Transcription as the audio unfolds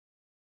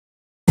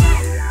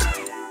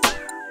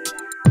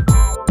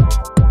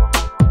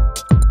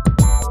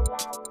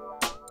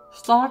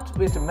Start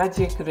with a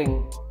magic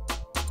ring.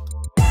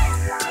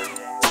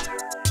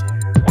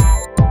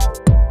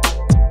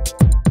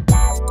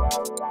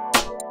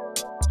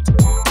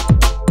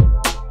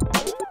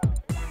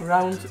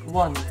 Round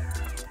 1.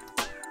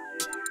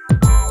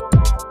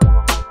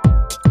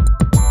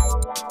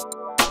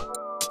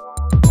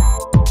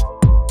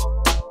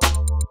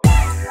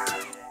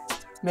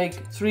 Make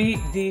 3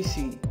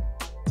 DC.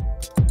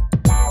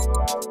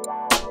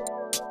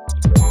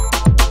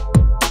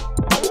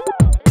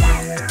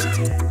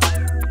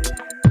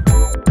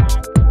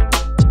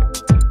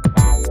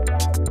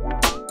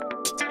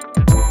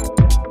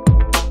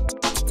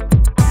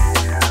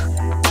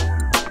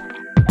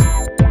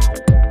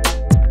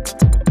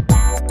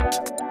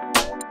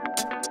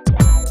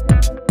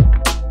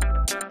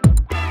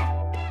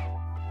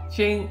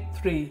 Chain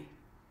 3.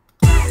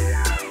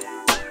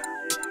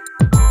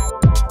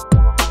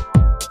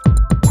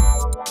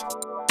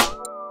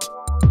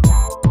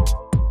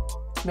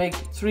 Make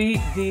 3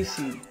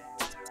 DC.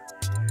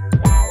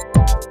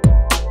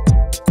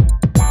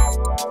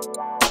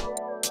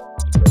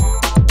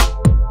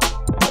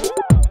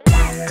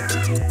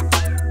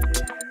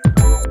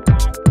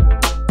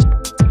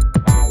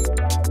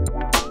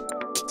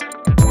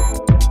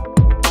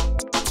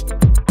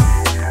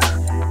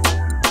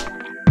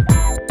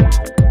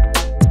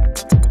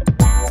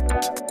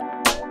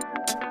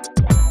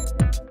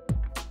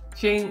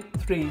 Chain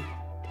 3.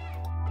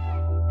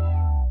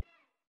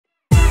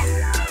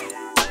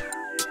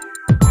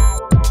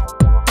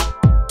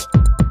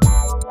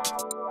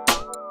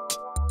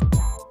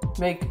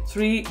 Make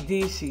 3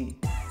 DC.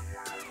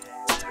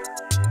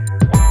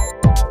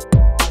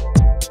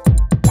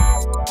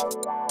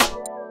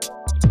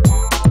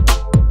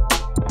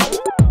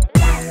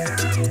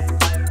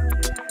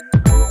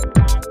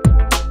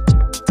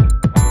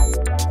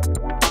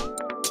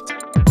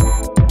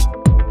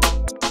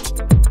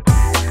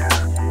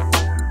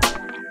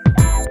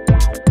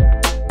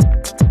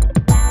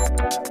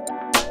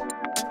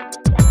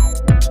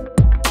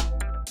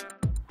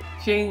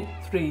 Chain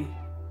 3.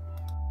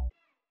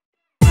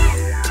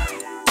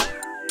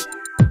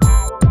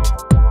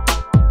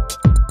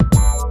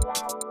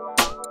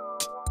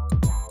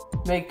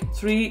 Make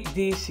 3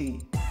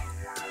 DC.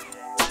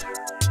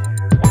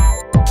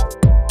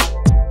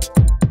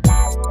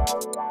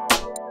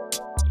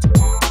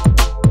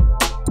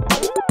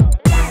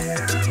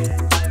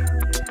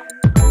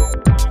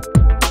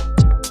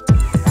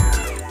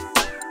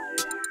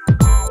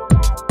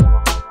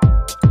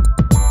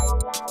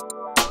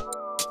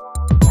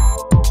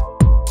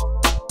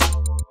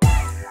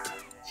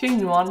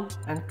 Chain 1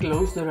 and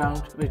close the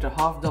round with a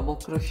half double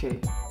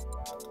crochet.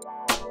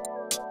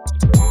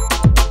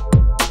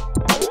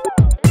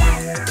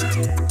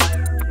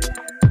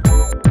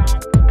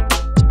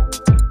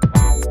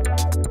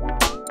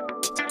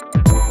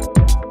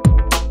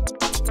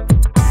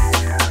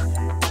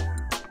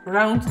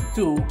 Round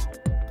 2.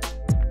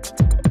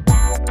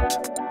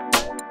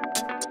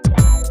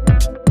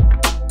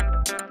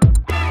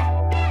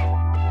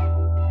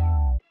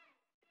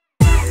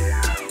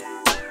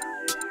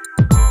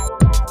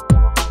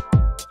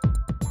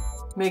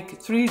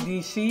 Make 3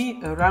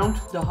 DC around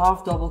the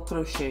half double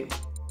crochet.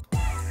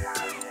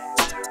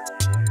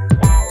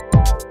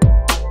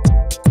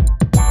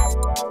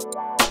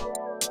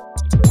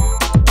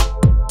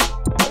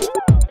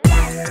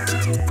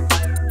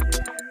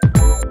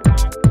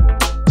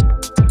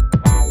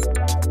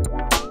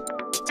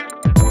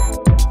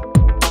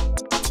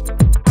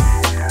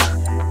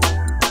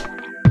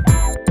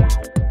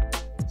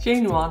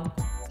 Chain 1,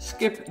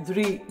 skip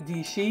 3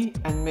 DC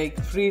and make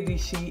 3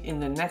 DC in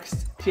the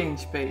next chain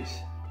space.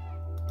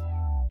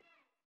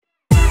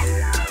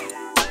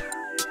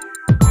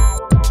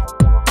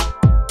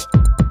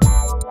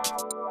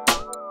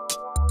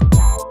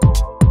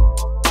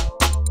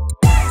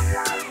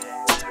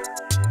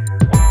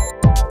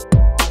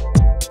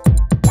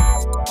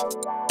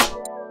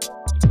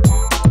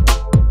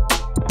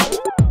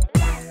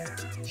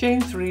 Chain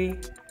 3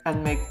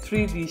 and make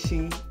 3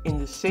 DC in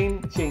the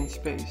same chain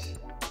space.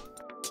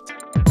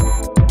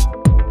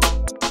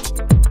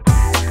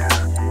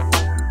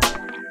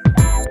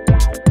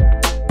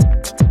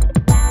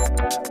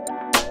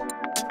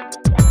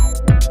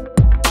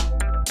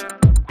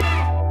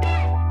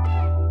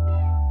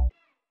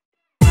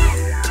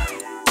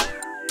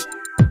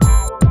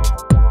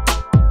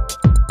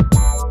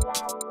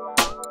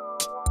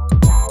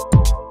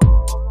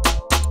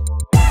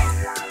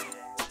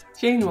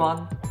 Chain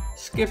 1,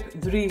 skip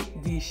 3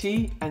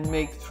 DC and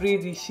make 3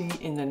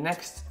 DC in the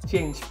next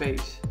chain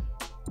space.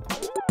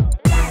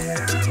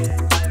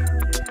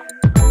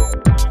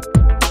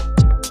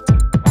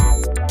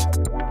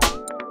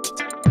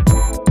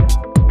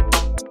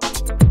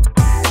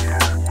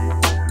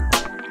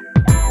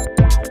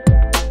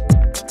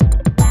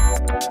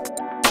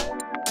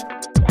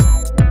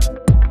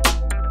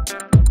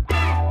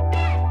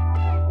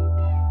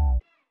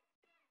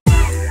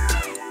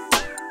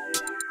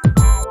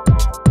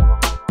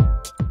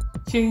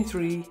 Chain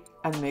 3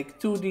 and make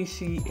 2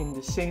 DC in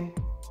the same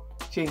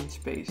chain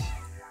space.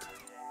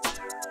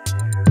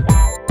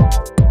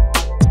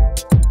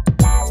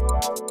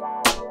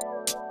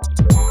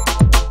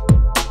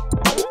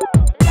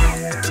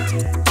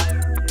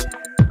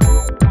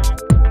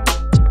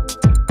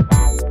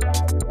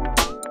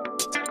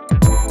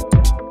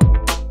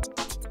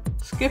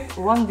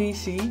 1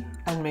 DC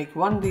and make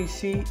 1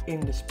 DC in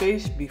the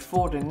space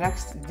before the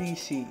next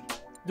DC.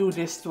 Do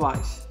this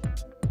twice.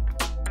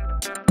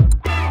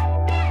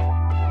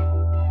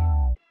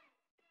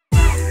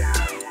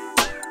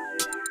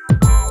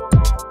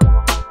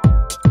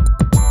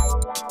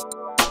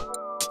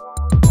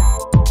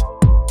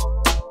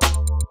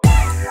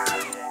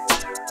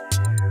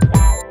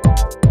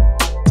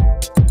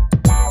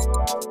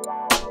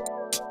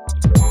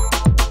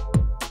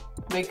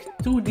 Make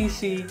 2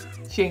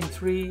 DC, chain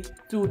 3,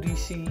 2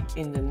 DC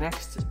in the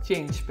next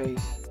chain space.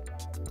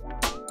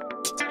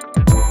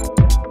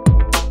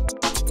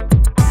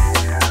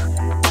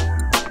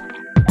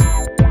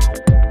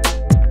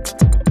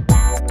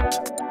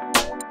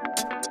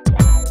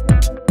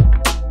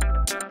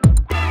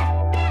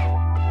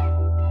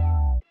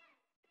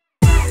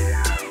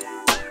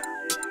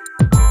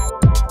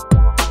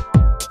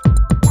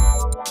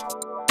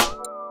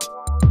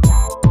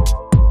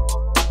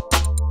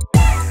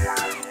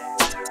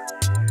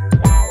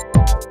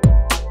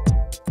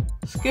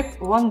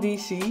 Skip 1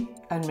 DC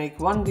and make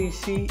 1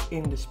 DC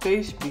in the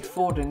space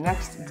before the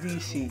next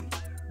DC.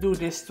 Do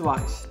this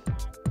twice.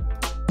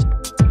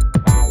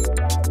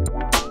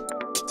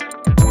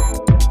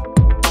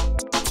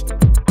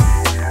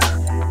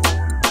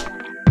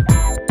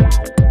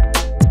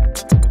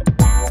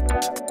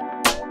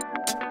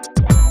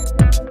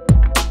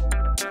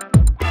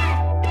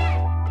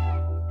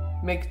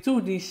 Make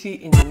 2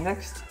 DC in the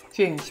next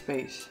chain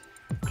space.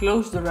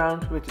 Close the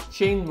round with a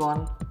chain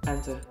 1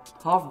 and a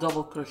half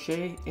double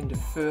crochet in the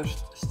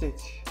first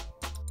stitch.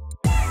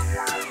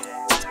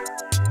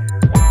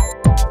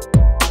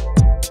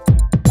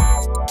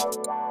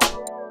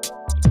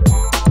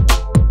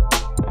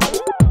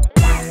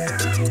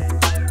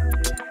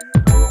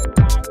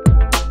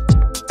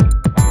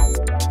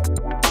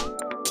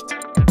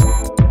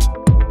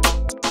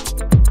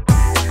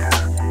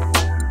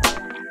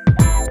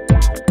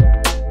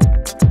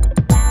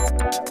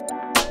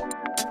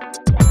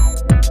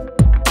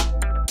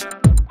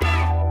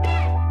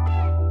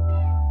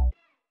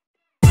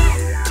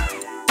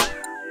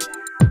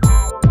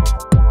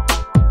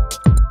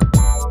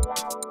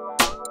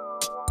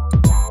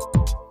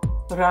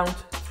 Round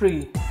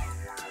 3.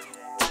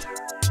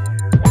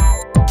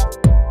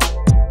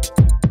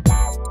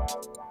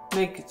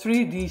 Make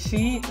 3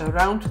 DC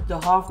around the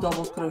half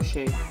double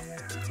crochet.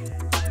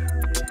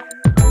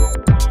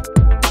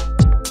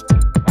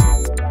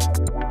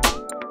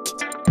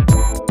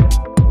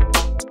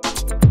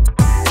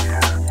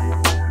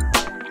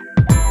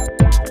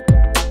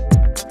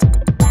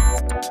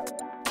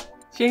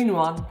 Chain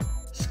 1,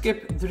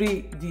 skip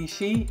 3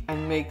 DC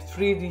and make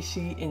 3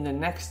 DC in the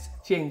next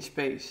chain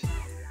space.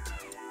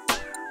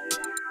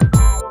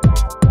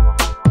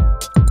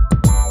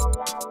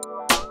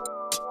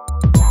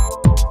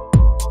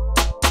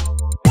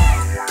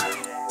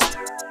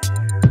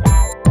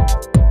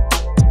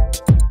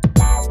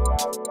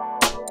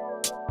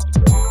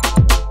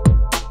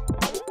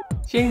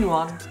 Chain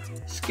 1,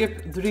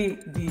 skip 3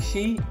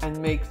 DC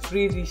and make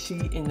 3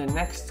 DC in the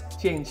next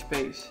chain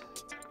space.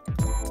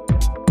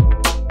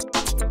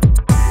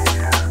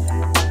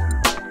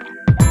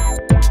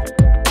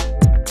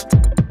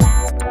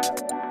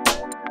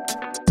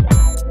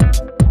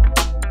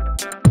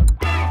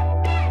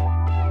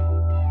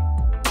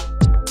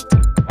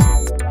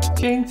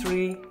 Chain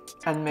 3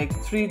 and make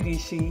 3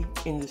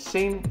 DC in the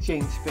same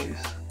chain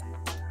space.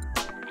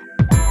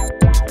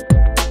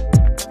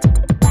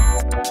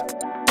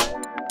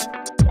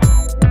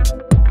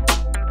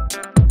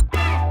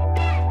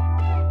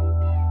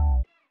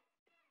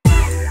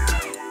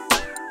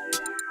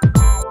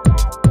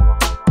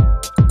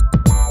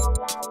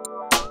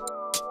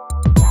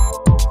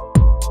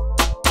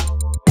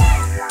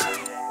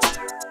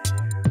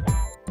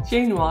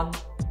 Chain 1,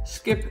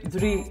 skip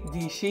 3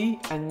 DC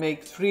and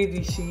make 3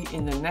 DC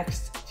in the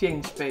next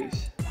chain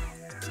space.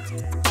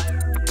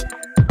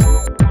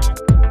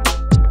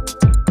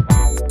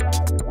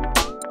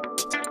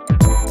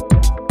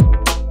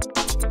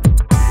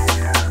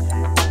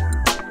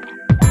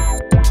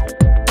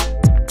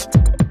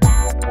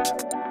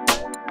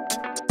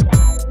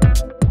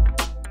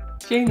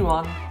 Chain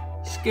 1,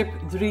 skip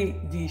 3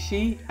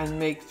 DC and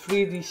make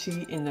 3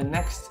 DC in the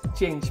next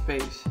chain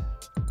space.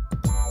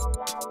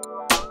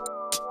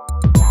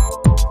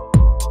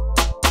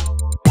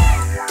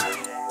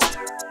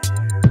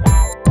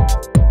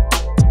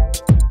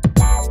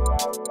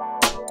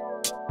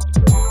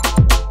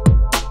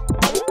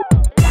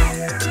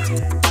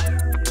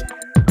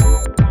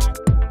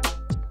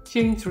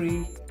 Chain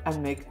 3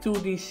 and make 2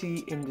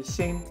 DC in the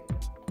same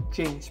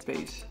chain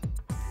space.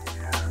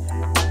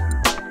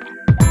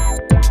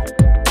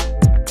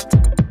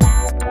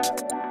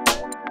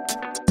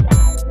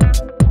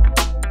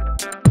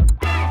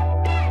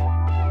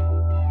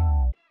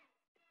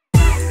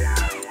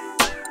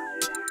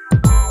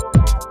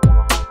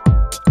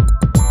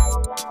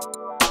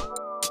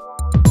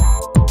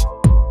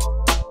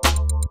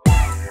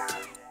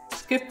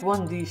 Skip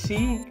 1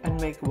 DC and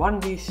make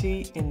 1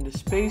 DC in the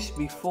space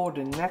before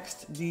the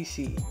next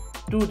DC.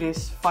 Do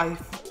this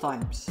 5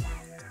 times.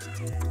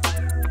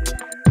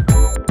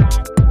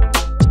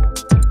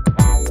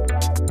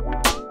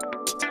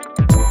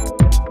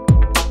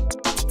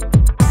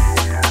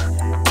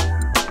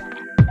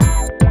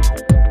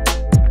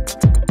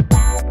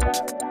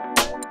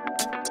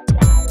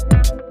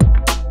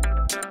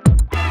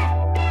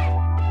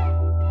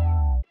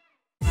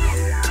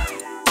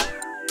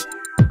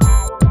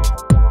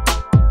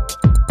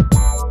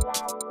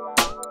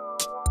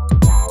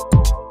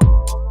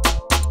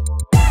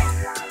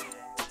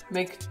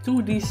 Make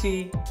 2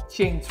 DC,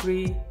 chain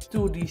 3, 2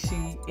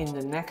 DC in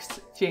the next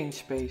chain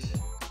space.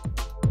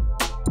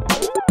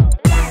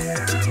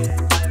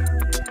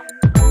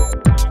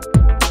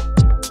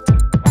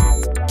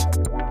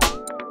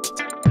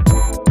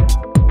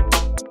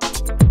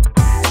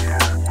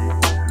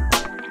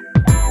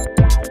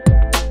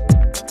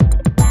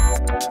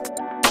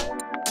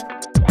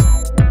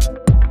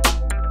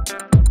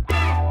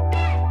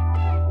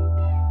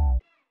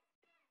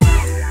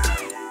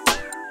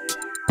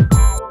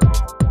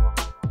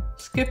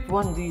 Skip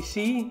 1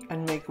 DC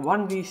and make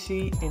 1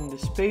 DC in the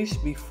space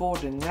before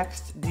the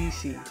next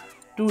DC.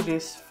 Do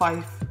this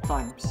 5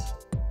 times.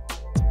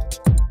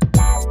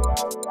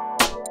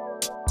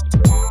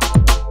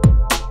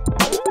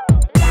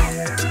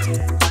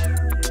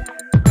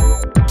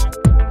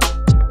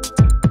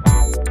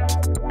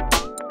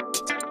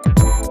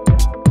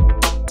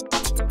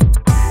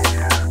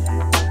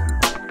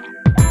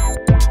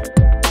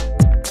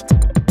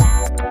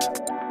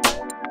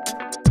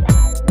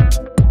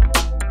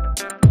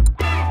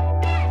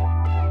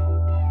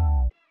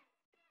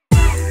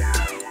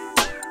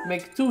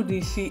 Make 2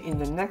 DC in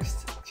the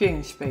next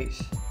chain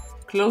space.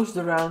 Close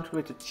the round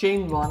with a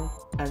chain 1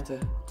 and a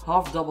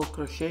half double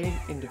crochet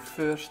in the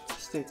first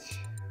stitch.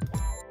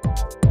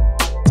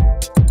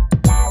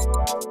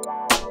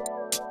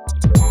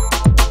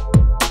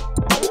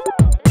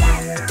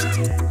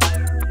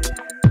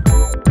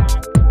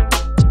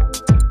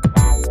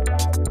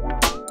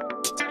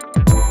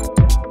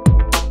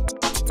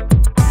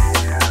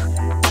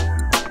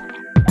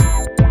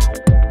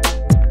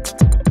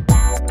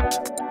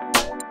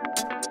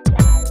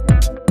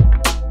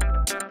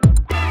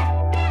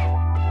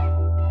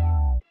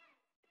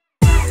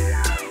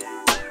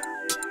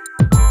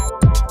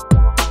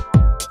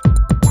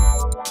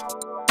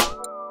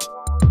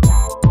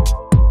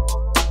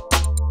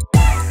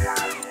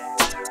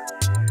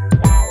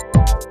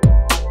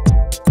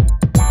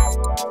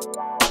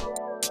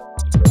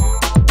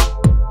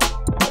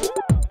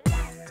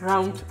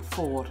 Round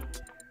 4.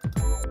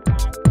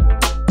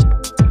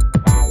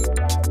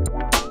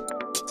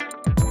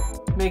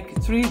 Make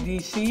 3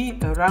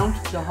 DC around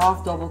the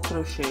half double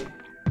crochet.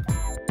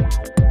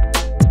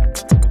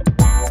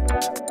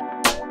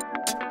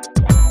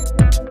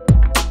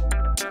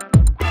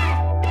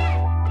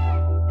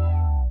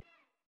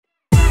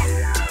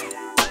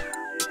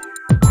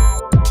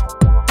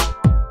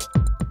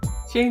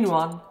 Chain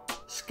 1,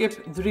 skip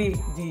 3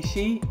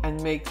 DC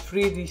and make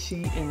 3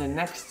 DC in the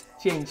next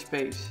chain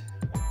space.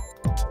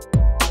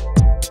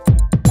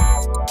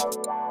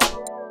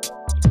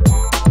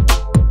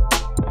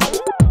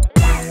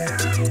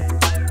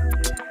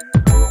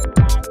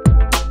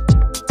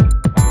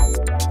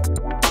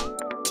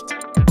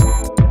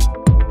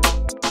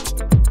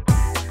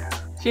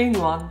 Chain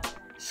 1,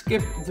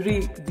 skip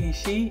 3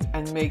 DC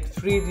and make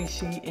 3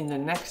 DC in the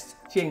next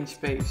chain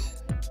space.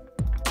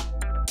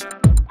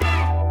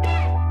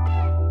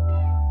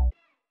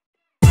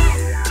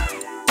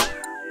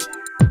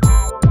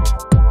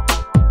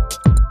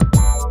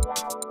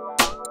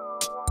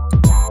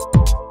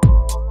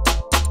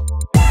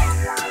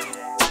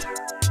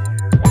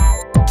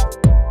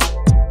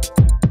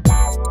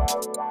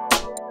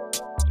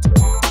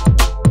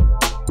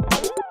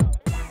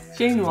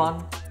 Chain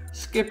 1,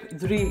 skip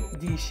 3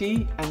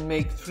 DC and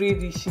make 3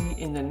 DC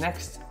in the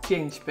next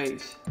chain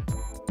space.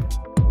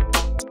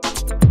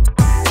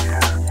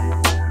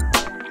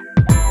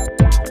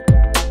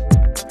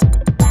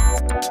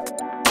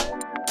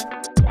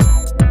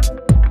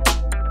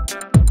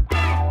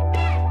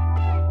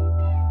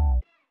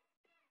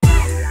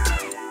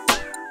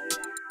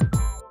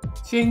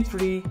 Chain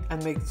 3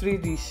 and make 3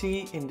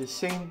 DC in the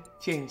same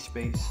chain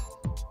space.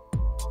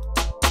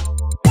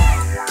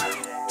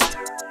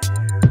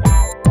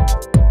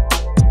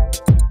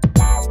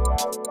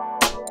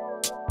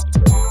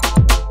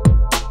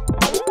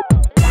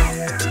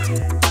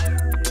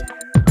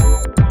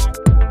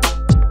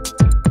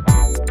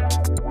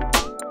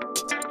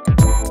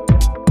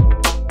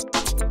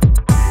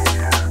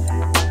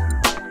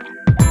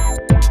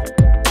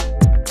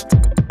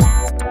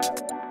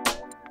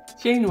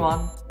 Chain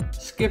 1,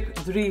 skip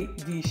 3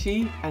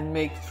 DC and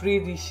make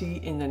 3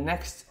 DC in the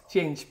next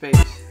chain space.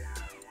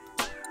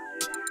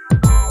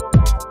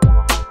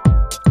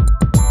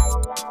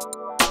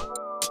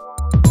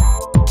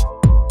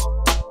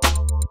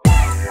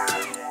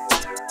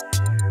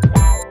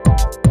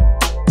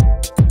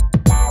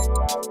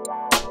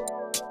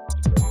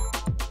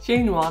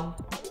 Chain 1,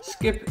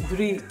 skip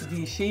 3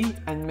 DC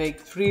and make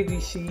 3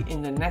 DC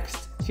in the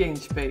next chain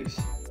space.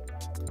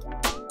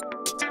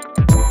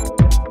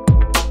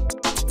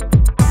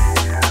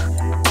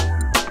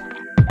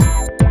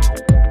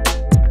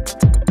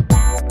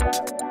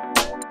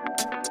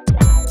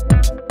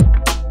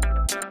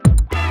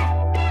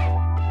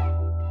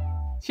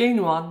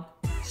 Chain 1,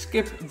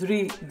 skip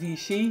 3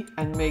 DC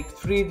and make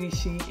 3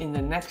 DC in the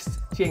next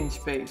chain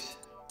space.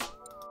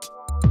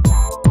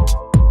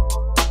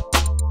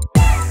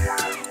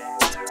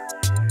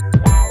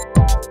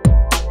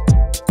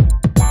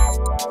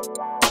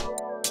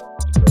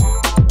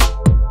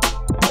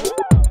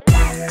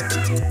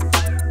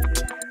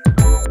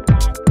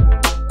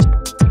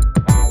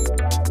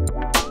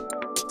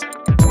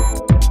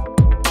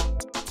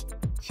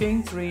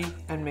 Chain 3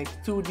 and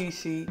make 2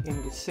 DC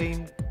in the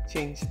same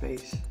chain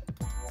space.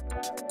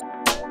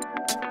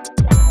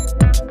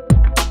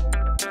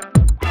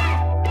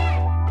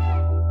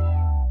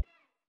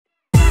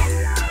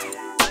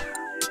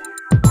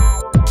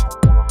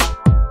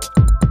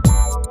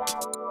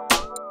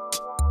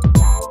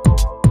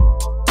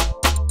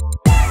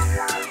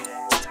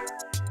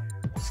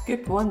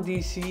 Skip 1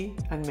 DC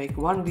and make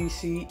 1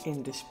 DC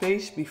in the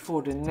space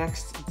before the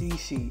next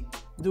DC.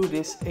 Do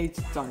this 8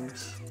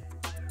 times.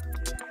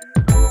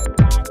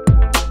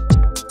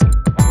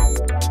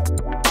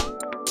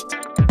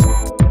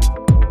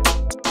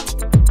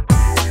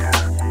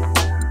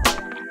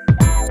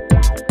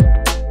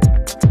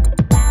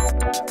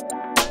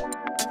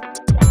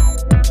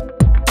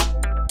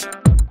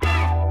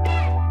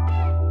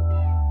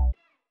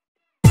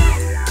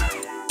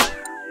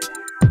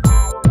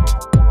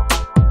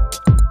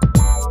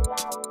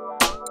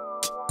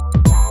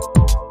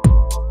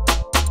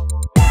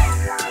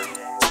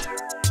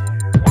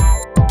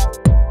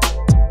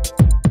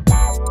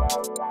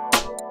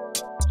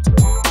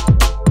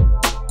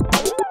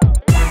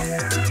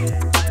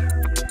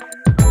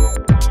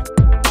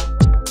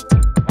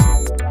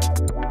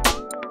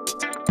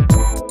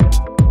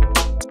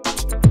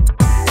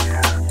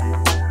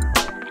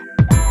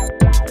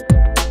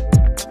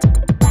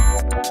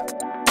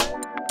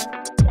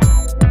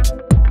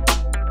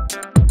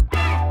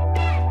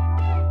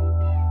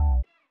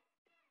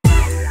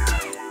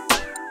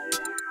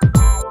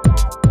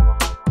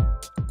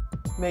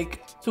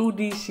 Make 2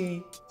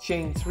 DC,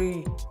 chain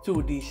 3, 2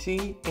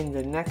 DC in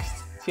the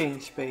next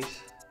chain space.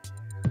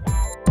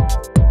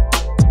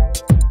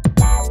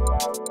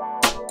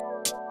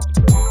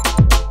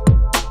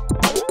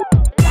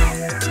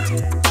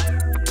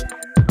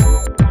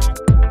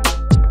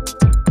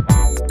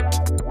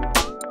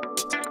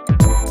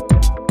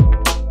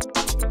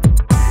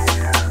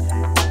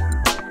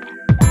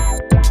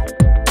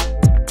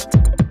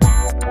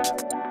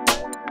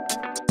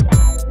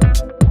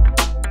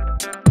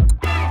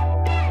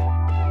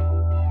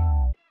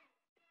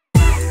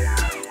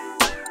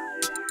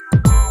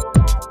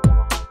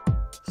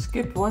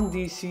 Skip 1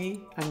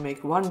 DC and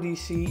make 1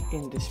 DC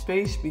in the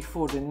space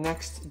before the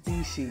next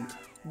DC.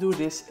 Do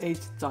this 8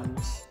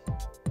 times.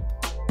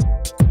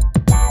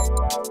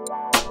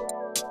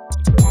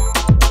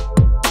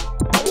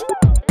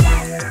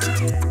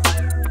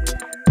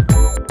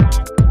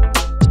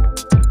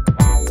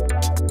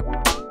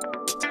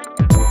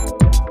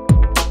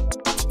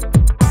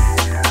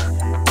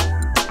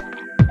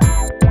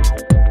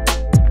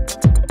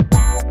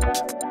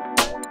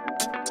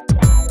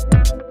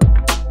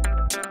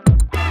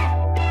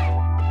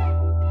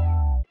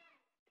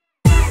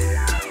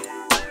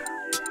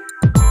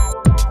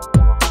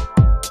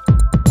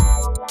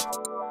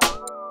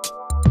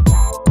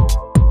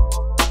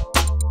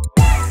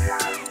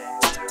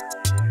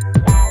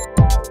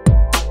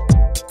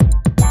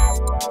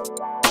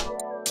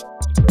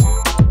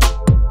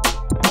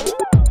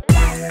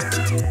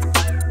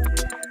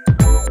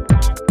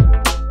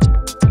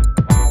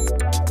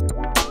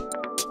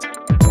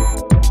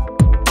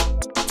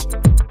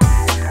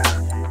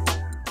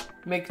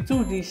 Make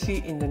 2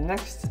 DC in the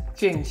next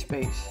chain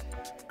space.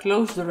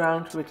 Close the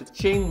round with a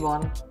chain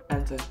 1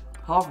 and a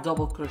half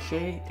double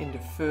crochet in the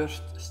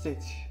first stitch.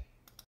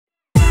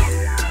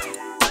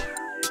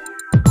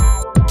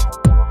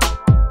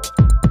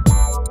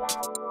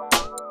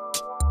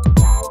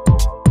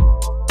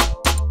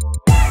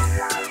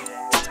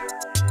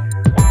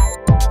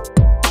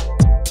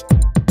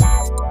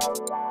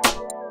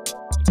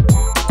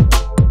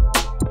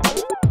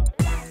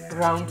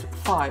 Round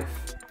 5.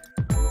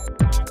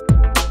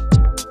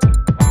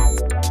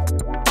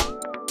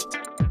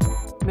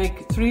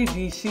 Make 3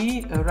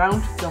 DC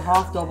around the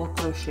half double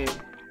crochet.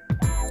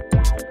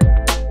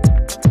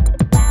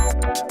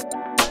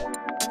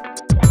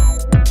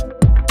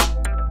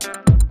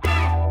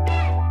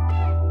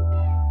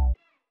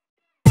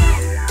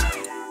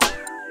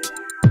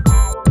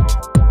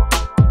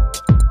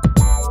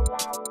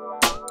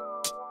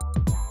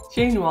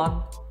 Chain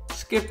 1,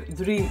 skip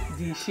 3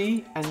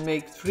 DC and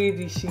make 3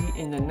 DC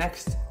in the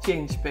next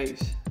chain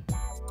space.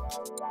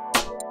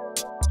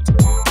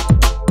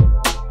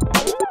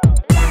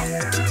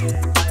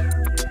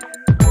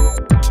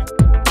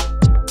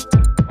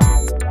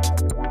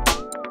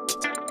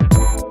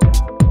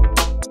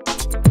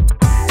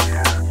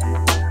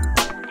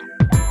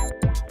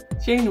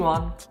 Chain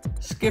 1,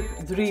 skip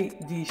 3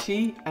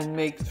 DC and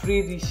make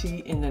 3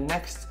 DC in the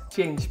next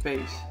chain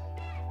space.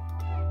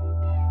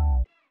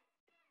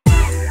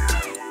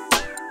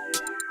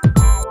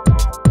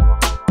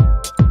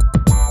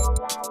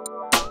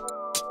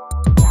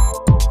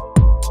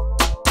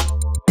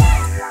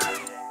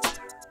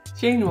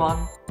 Chain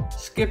 1,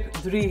 skip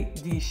 3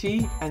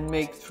 DC and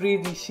make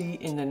 3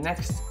 DC in the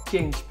next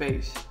chain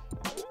space.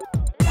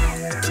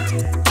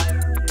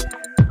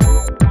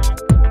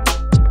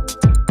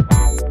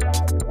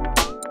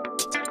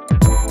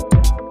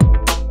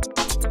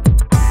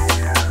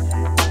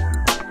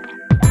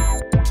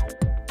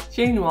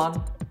 Chain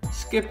 1,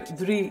 skip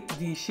 3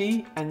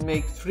 DC and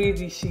make 3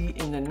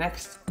 DC in the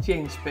next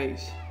chain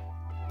space.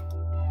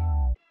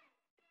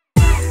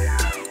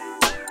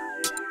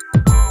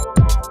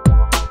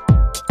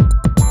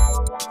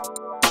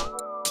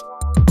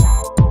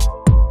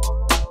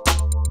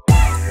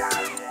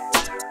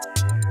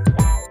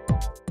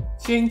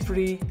 Chain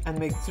 3 and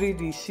make 3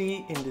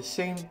 DC in the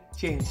same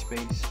chain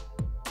space.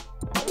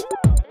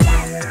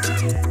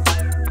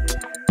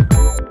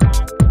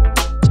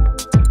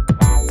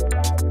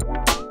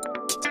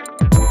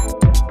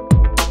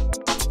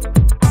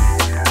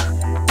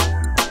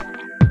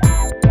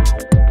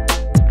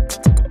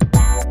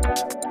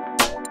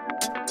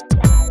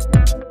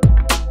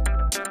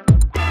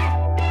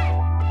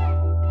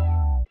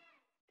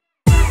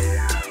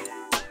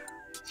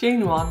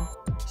 Chain 1,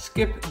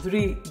 skip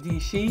 3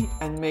 DC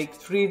and make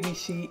 3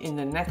 DC in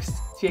the next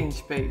chain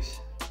space.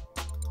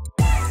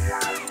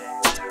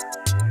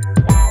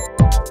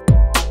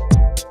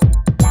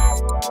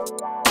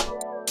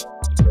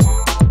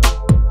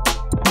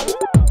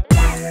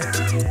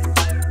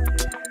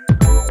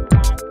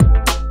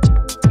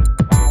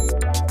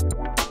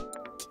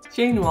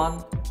 Chain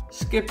 1,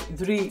 skip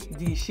 3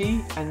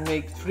 DC and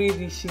make 3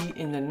 DC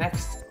in the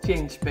next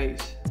chain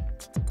space.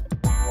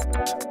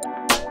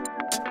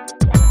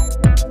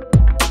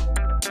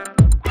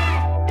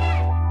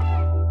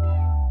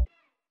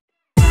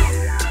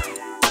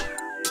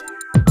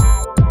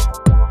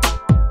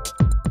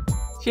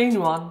 Chain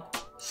 1,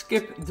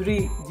 skip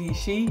 3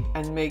 DC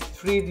and make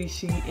 3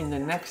 DC in the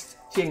next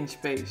chain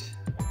space.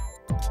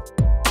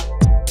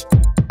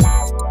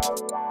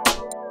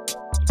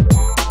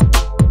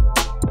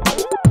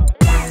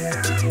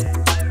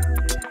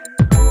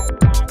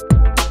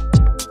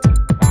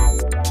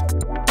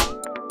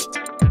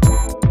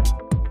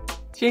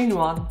 Chain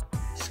 1,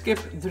 skip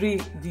 3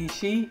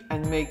 DC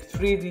and make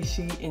 3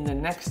 DC in the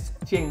next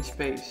chain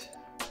space.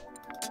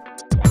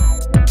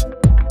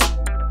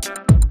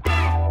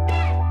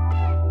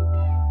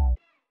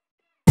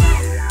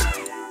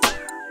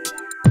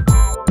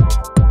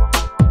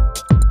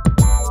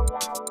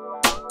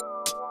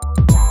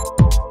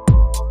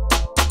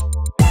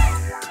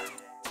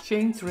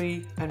 Chain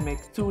 3 and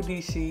make 2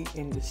 DC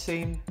in the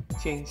same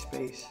chain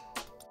space.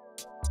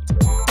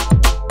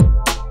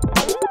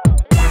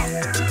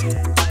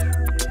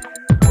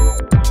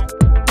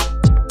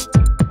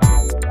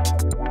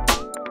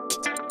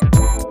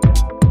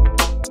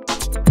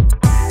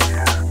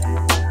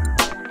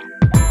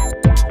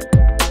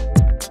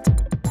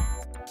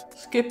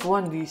 Skip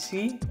 1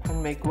 DC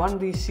and make 1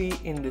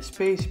 DC in the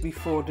space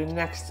before the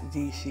next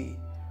DC.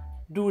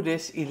 Do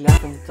this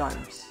 11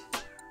 times.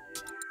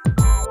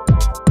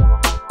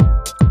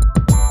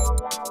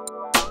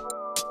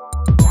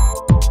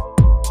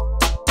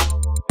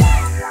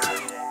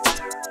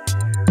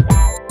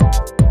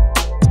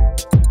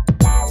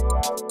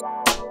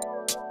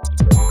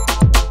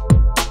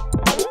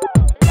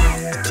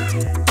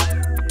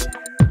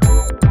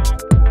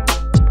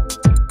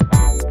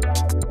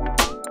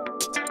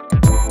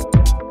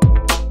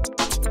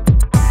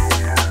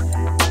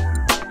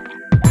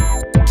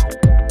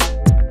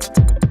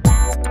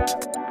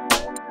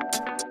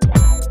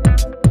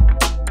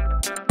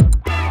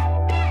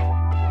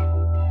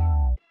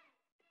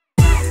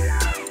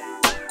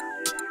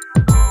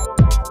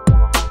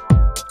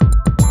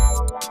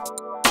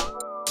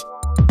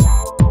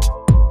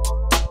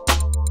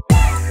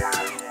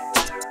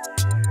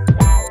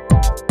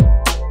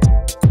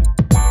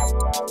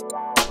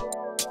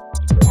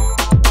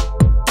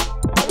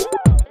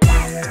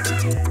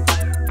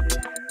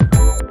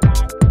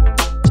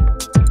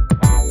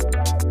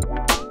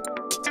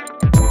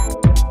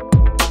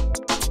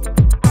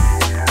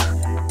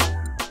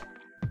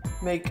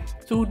 Make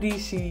 2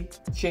 DC,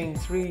 chain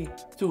 3,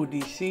 2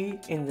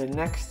 DC in the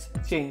next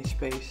chain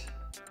space.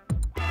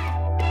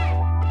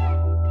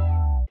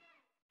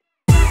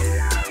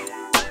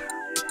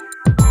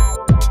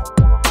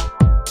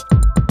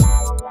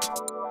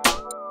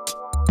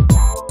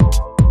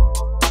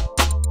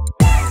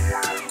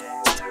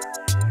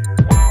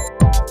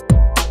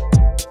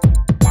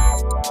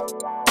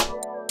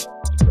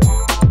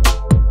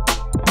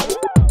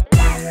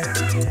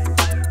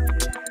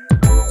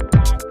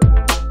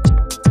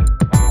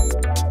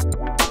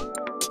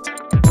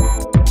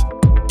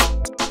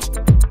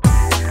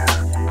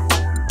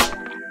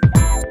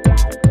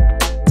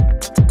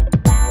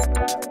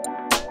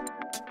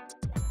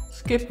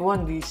 Skip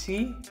 1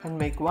 DC and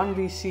make 1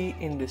 DC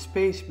in the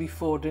space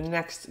before the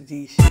next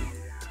DC.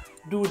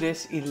 Do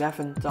this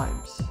 11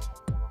 times.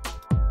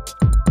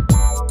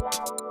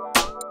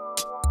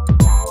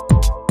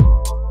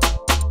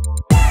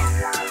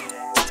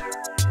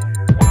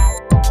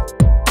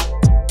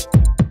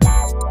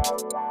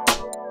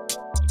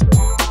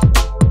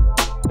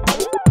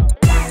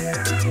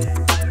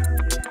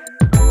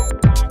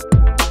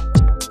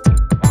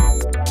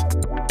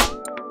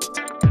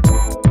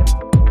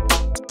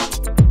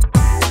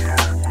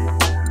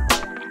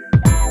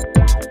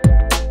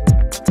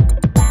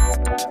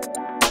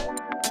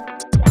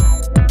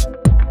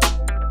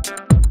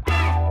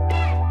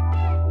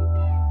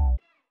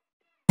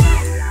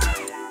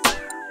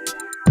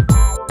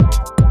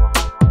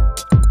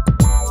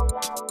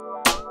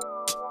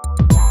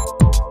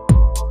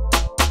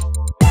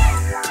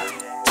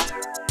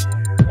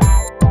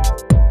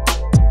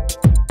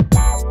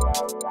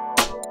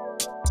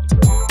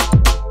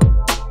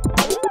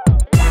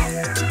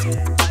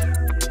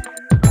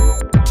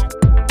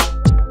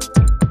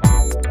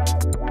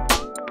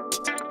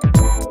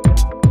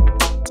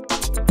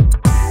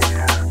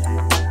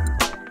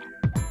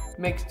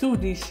 2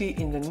 DC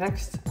in the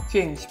next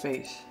chain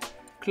space.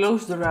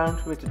 Close the round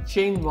with a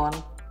chain 1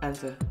 and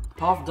a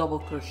half double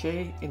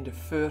crochet in the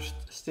first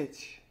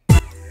stitch.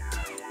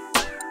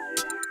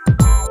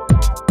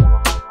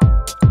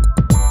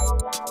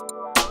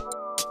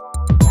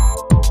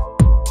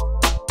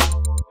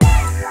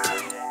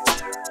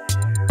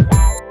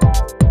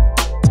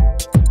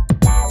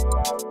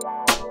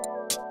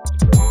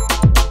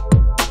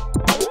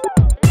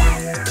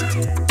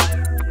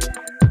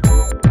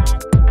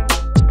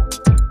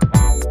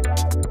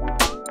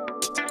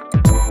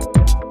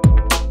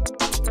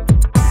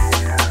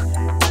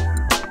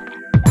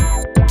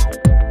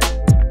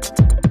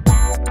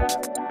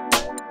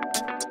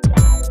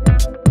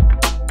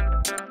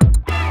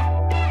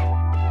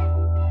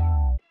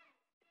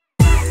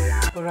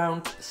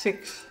 Round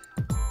 6.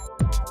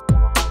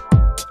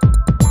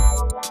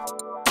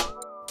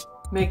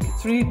 Make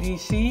 3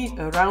 DC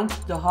around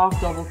the half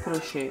double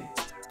crochet.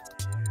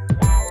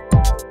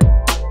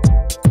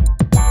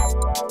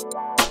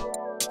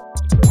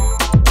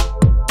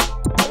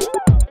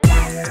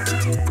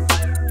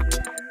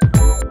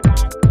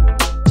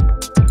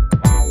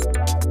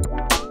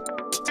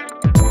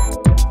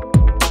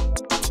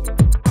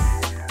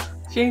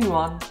 Chain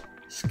 1.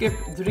 Skip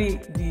 3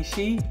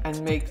 DC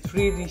and make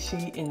 3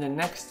 DC in the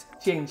next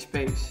chain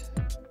space.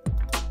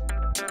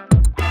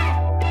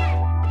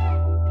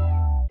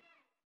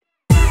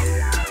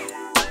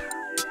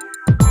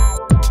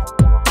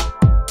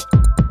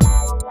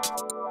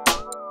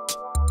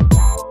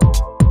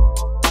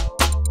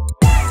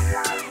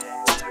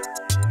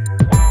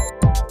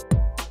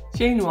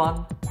 Chain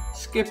 1,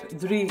 skip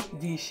 3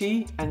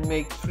 DC and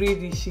make 3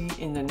 DC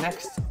in the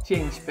next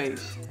chain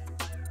space.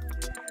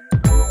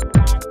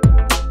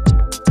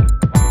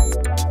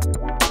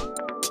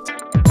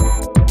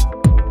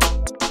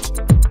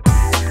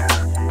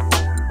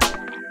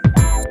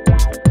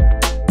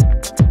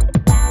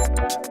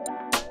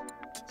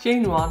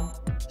 Chain 1,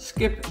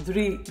 skip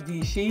 3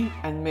 DC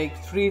and make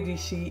 3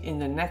 DC in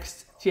the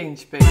next chain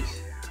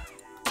space.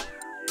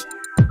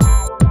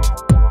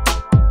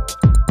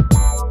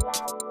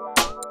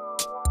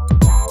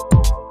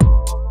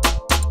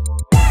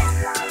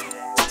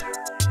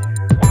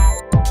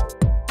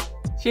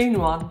 Chain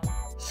 1,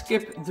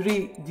 skip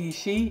 3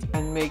 DC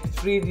and make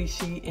 3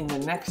 DC in the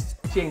next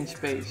chain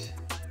space.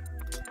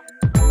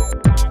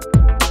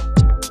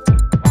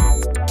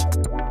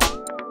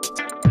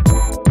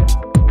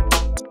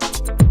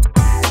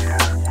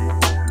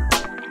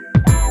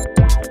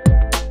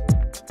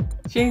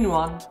 Chain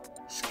 1,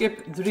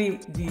 skip 3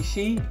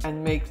 DC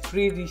and make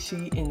 3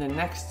 DC in the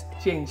next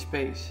chain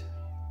space.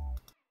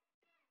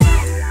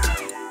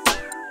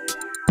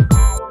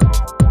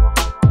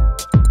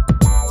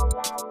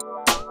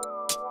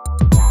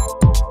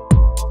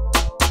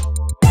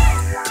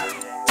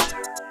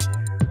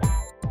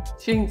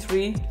 Chain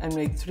 3 and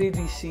make 3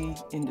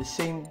 DC in the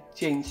same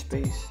chain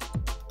space.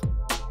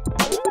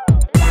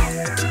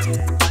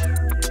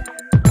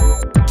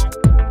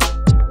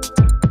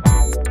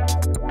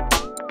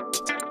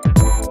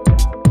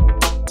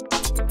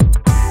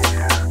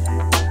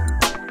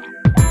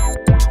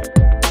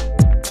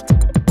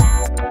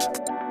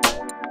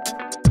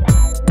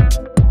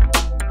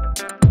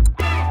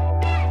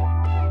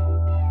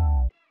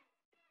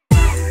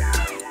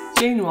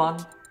 Chain 1,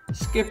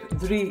 skip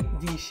 3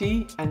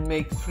 DC and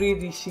make 3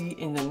 DC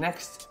in the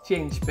next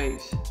chain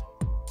space.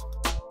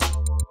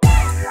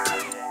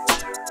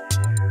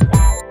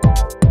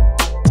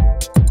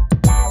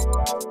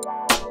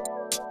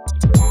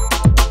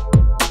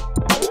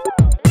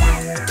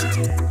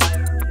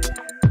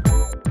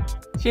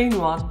 Chain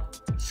 1,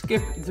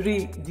 skip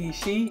 3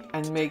 DC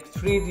and make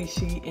 3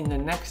 DC in the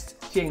next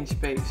chain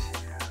space.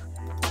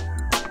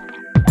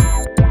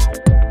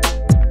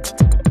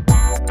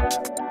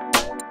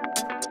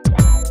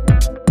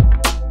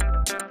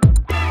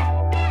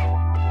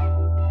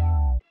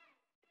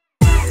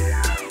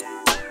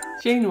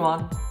 Chain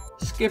 1,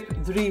 skip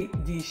 3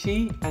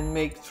 DC and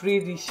make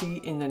 3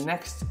 DC in the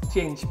next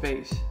chain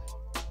space.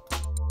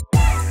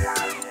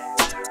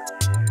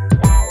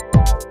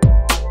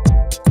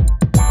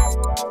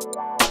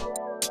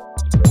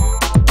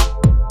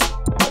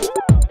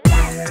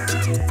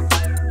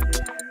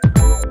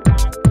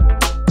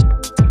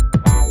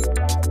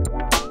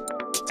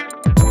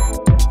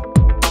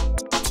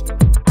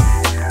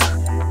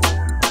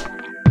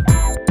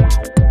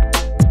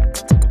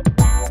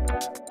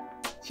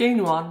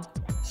 Chain 1,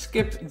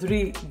 skip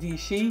 3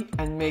 DC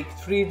and make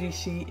 3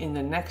 DC in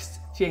the next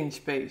chain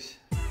space.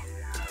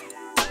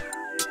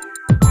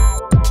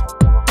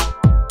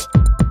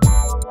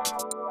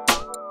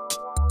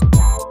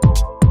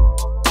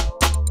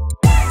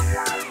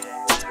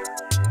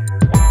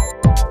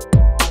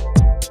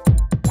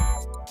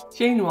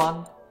 Chain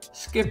 1,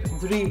 skip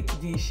 3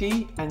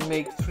 DC and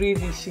make 3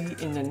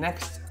 DC in the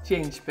next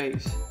chain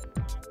space.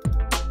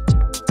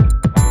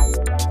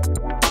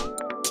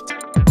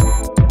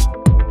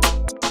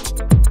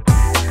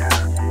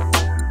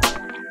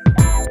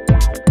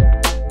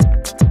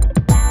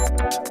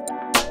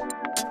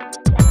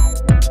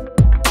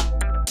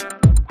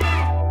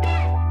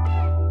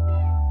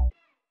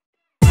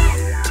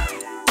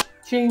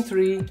 chain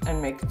 3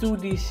 and make 2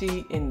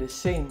 DC in the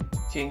same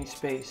chain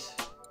space.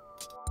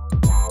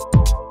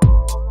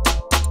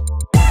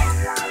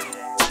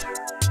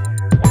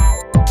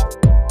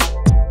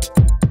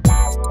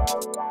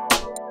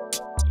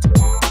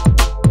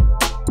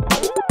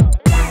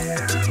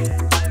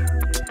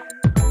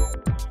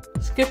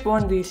 Skip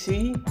 1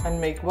 DC and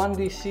make 1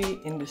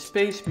 DC in the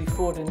space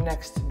before the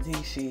next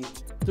DC.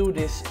 Do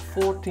this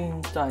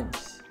 14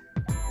 times.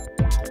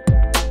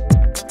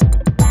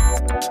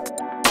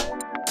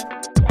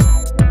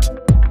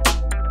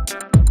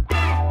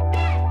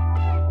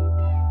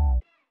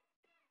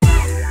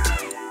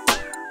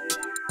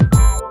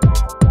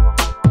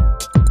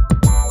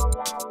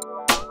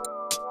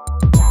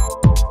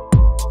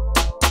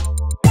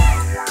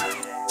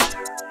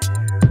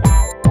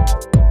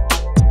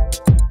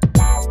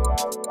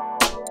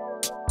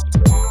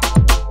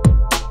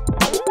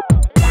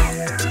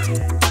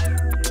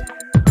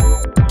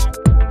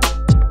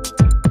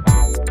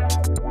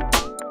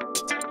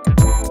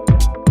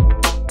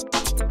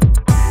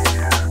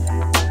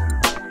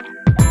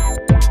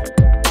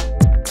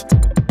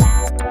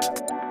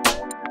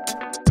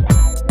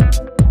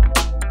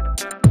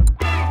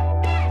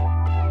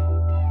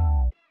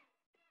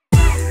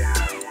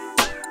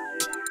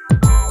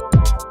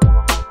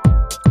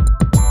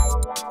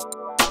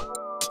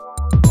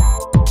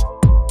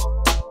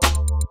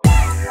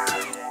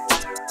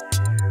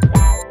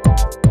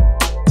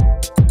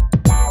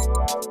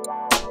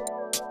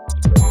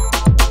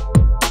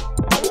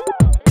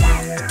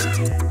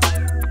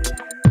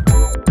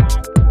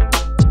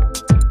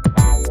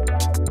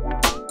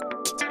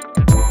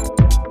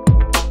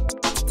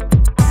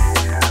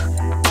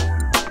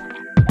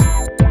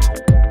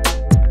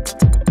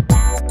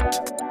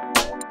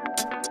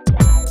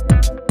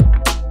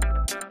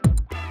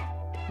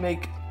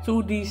 Make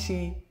 2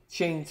 DC,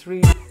 chain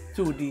 3,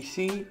 2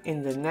 DC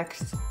in the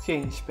next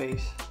chain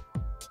space.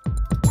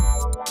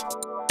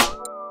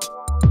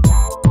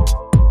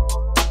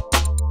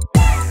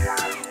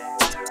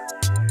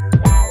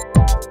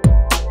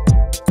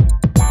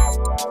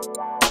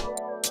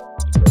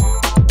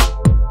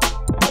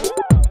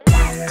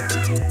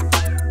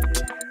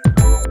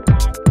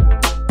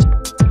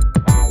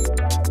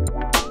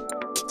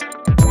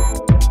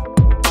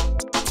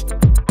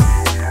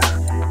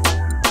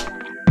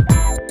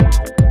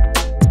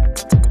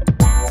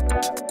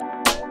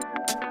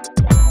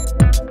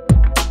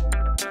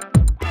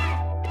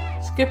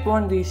 Skip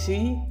 1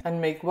 DC and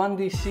make 1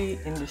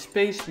 DC in the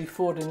space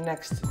before the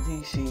next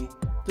DC.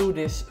 Do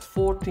this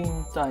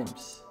 14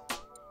 times.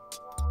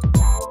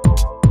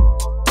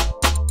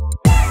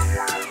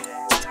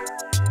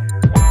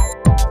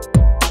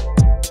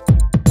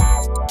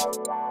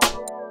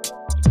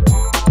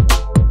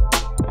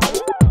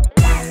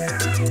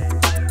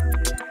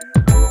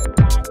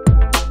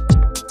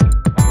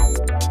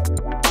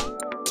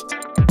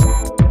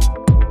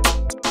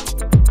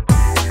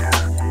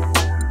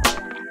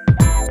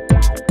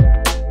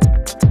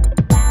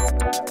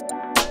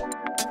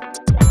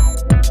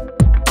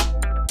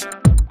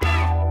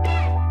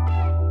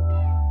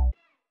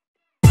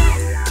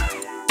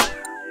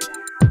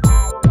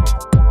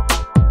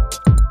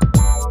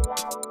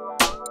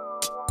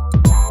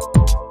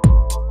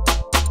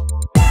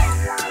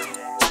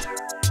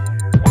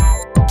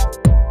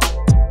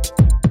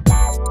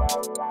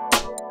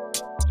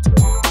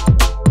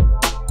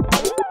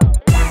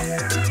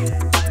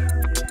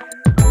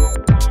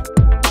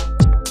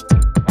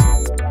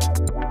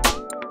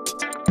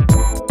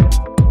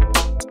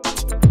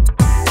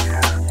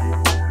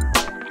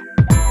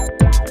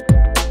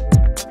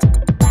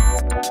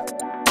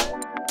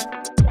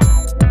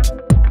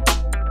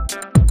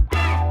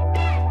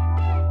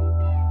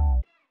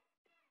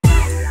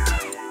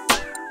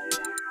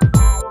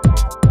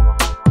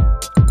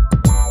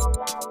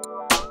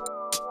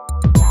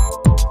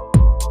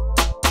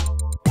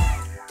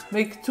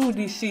 Make 2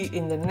 DC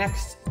in the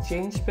next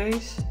chain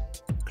space.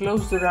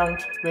 Close the round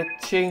with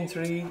chain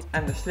 3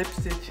 and a slip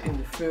stitch in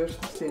the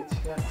first stitch.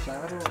 Ja,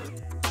 zijn we door.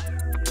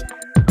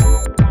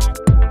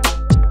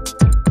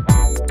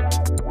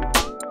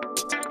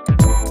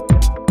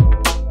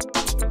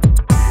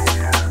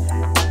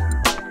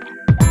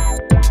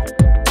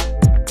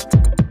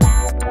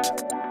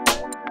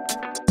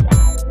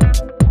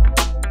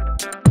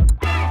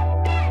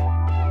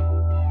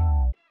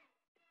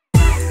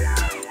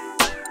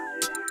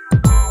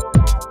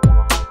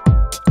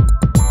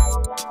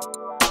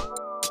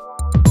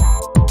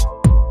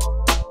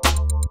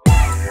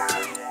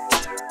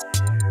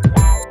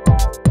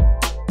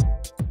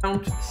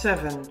 Round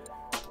 7.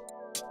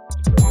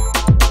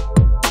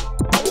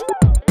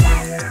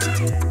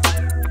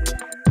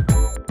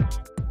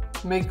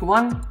 Make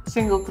 1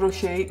 single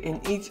crochet in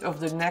each of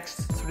the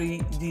next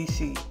 3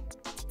 DC.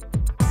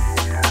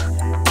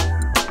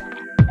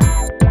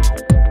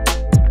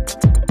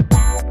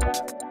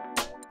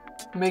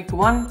 Make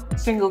 1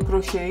 single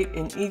crochet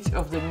in each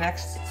of the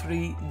next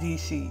 3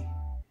 DC.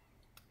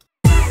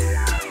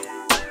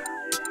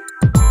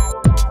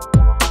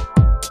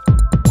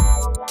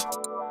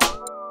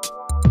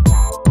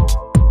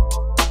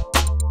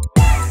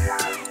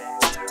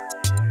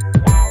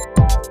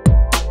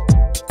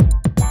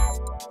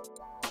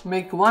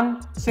 Make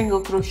 1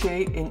 single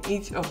crochet in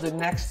each of the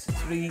next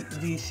 3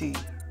 DC.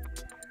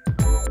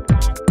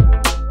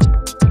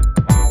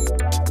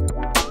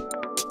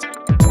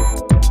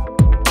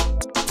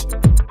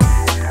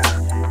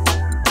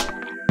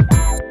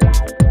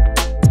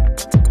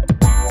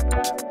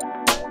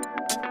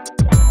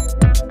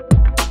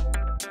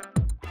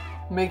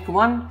 Make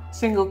 1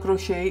 single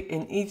crochet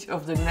in each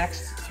of the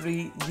next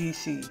 3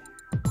 DC.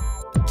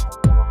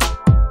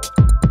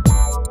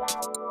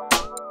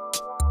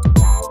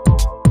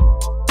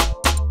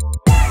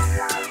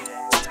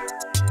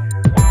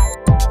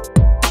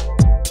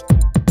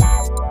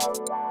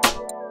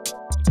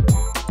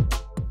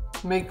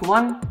 Make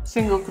 1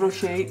 single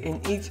crochet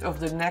in each of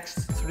the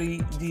next 3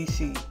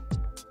 DC.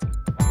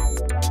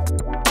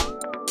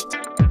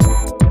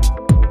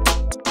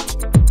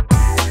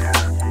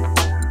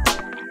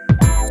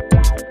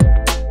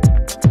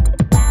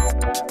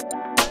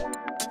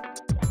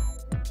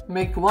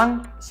 Make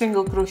 1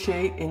 single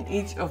crochet in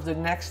each of the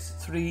next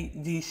 3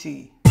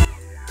 DC.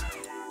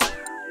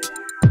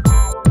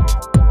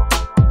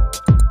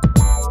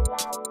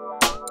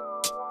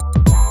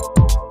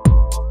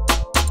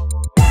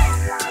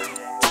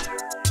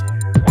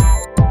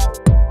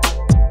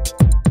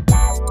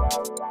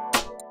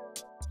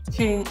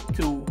 Chain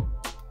 2.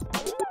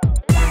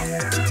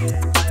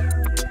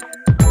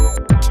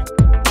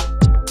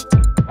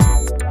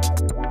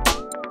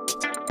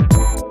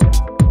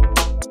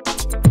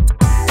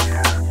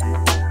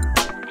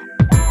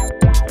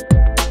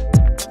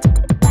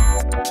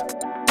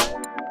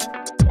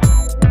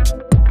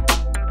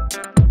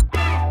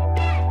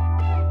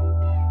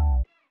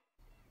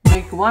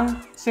 Make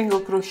 1 single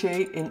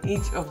crochet in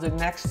each of the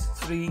next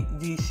 3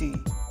 DC.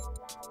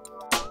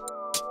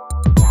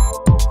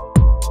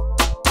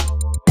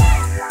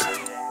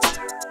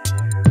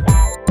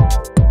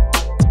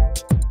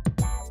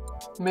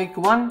 Make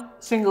 1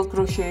 single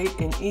crochet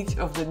in each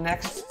of the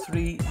next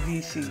 3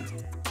 DC.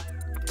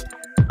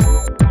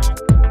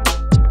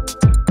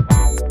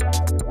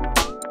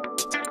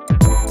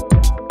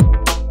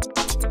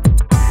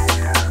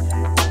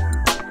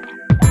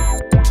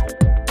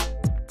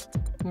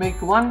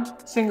 Make 1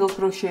 single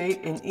crochet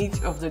in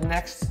each of the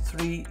next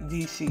 3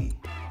 DC.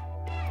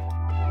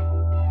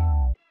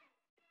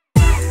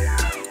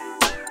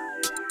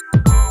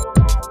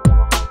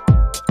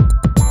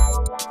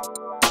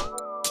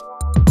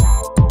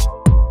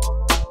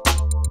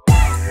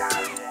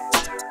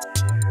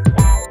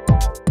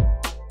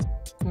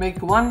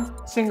 Make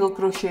 1 single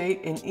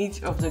crochet in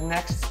each of the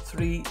next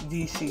 3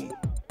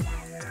 DC.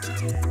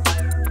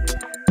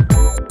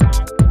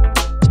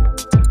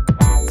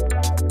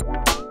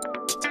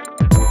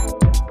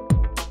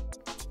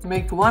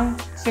 Make 1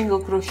 single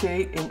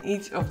crochet in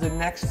each of the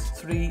next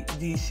 3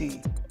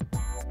 DC.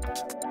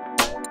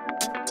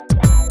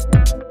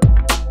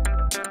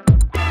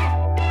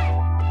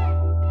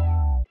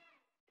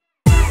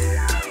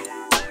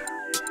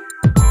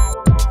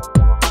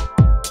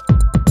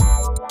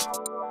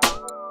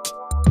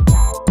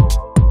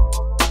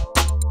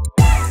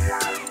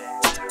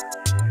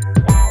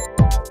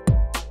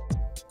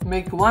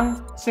 Make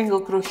 1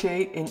 single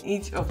crochet in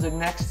each of the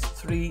next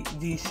 3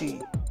 DC.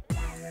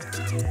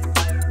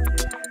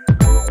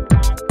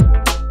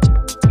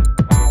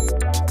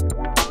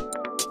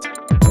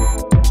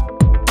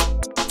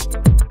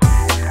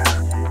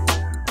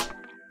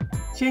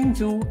 Chain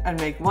 2 and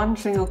make 1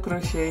 single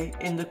crochet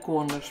in the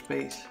corner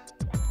space.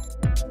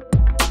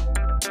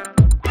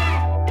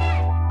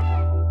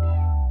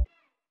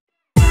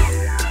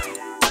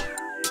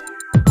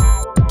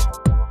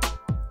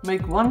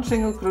 Make 1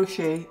 single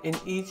crochet in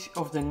each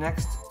of the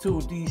next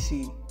 2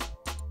 DC.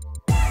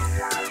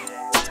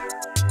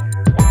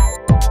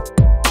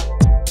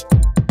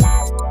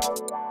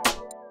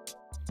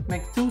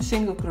 Make 2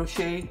 single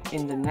crochet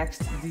in the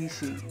next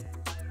DC.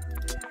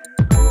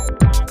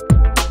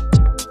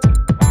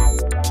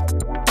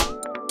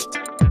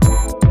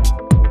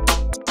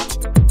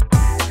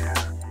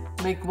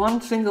 Make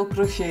 1 single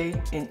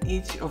crochet in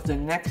each of the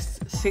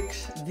next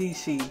 6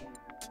 DC.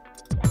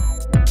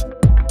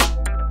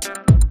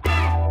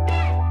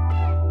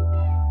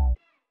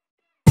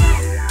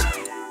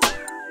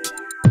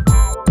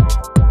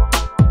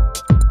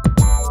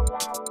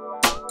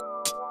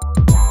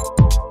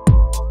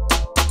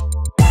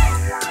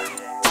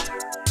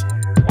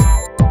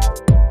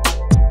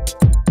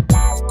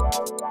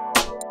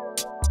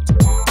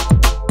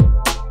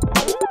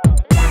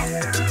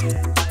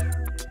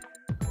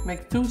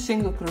 Make 2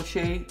 single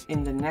crochet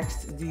in the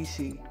next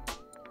DC.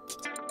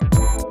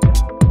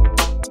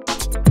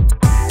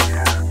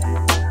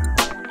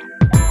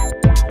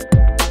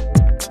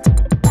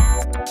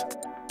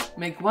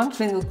 Make 1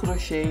 single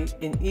crochet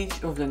in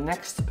each of the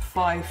next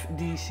 5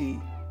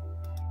 DC.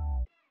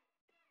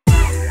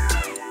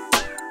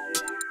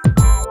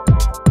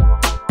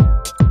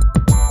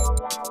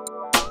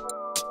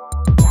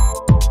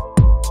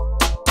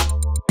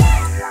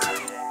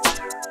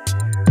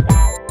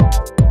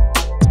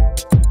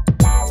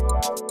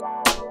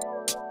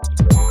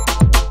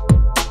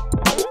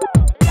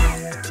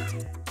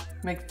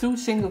 Make 2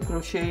 single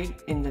crochet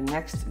in the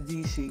next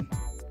DC.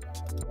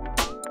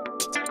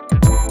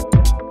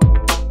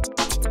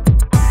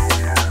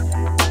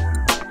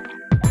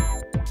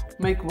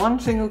 Make 1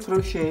 single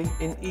crochet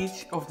in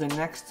each of the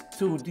next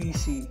 2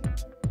 DC.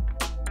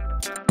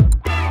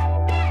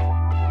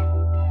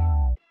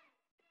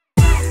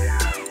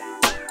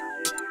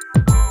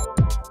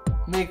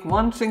 Make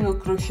 1 single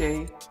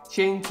crochet,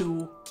 chain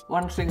 2,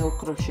 1 single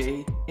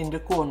crochet in the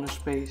corner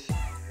space.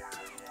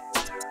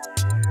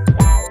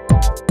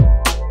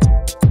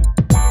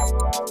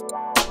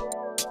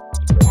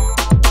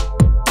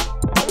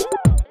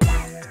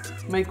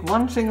 Make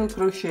 1 single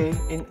crochet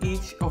in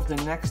each of the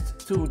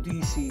next 2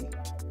 DC.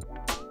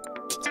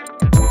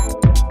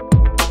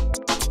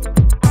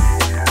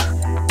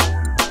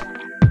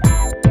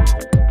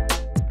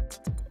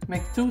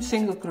 Make 2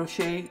 single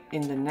crochet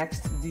in the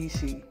next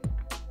DC.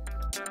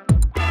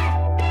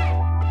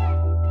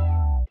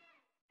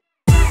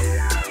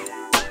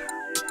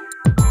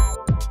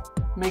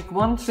 Make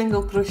 1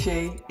 single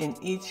crochet in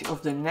each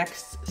of the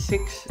next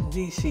 6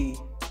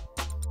 DC.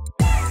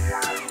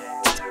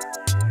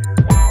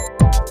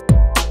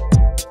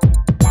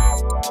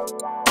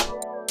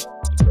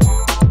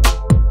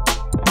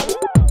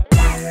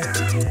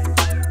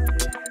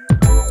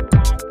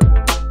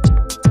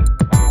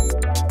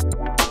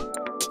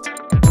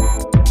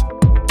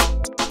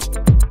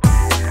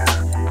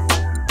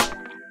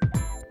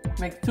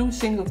 Make 2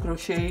 single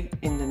crochet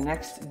in the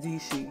next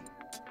DC.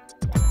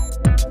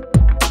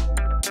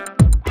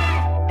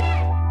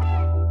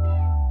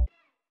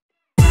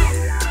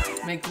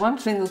 Make 1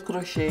 single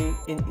crochet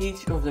in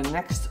each of the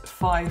next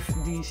 5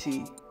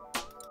 DC.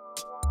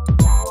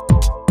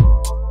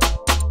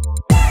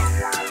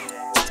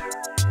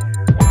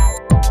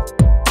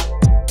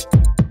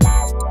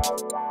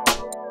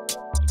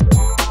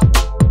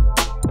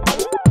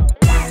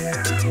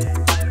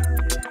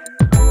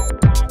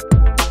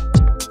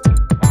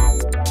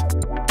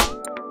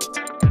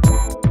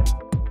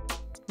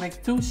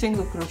 Make 2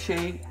 single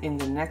crochet in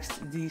the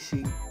next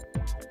DC.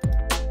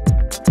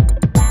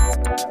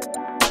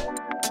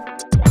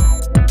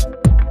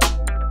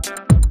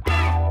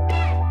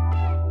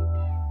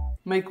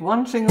 Make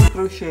 1 single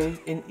crochet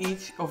in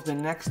each of the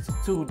next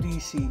 2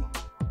 DC.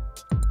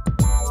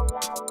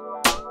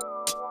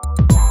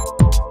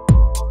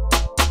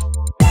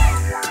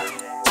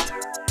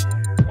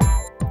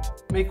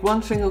 Make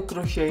 1 single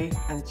crochet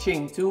and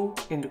chain 2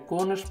 in the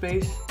corner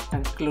space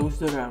and close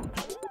the round.